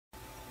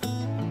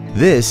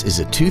This is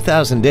a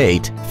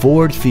 2008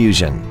 Ford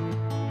Fusion.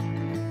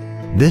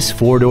 This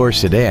four-door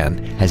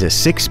sedan has a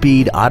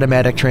 6-speed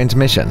automatic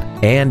transmission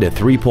and a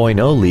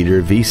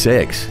 3.0-liter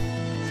V6.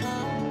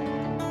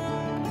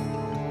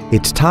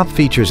 Its top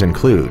features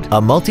include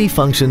a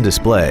multi-function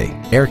display,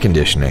 air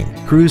conditioning,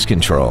 cruise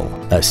control,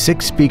 a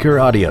 6-speaker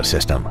audio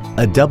system,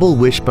 a double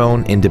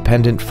wishbone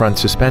independent front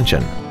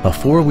suspension, a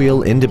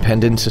 4-wheel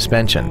independent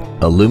suspension,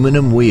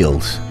 aluminum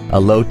wheels, a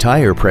low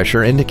tire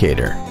pressure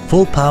indicator,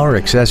 full power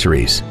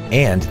accessories,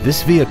 and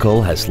this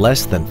vehicle has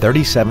less than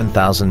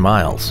 37,000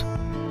 miles.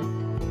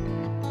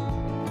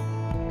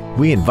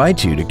 We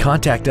invite you to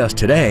contact us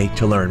today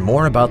to learn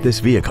more about this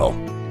vehicle.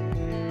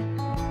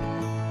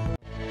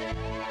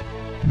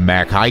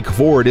 Haik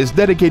Ford is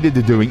dedicated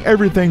to doing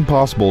everything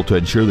possible to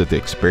ensure that the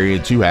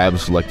experience you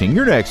have selecting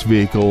your next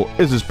vehicle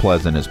is as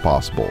pleasant as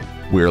possible.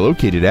 We are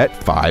located at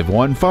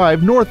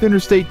 515 North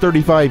Interstate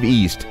 35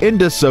 East in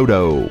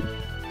DeSoto.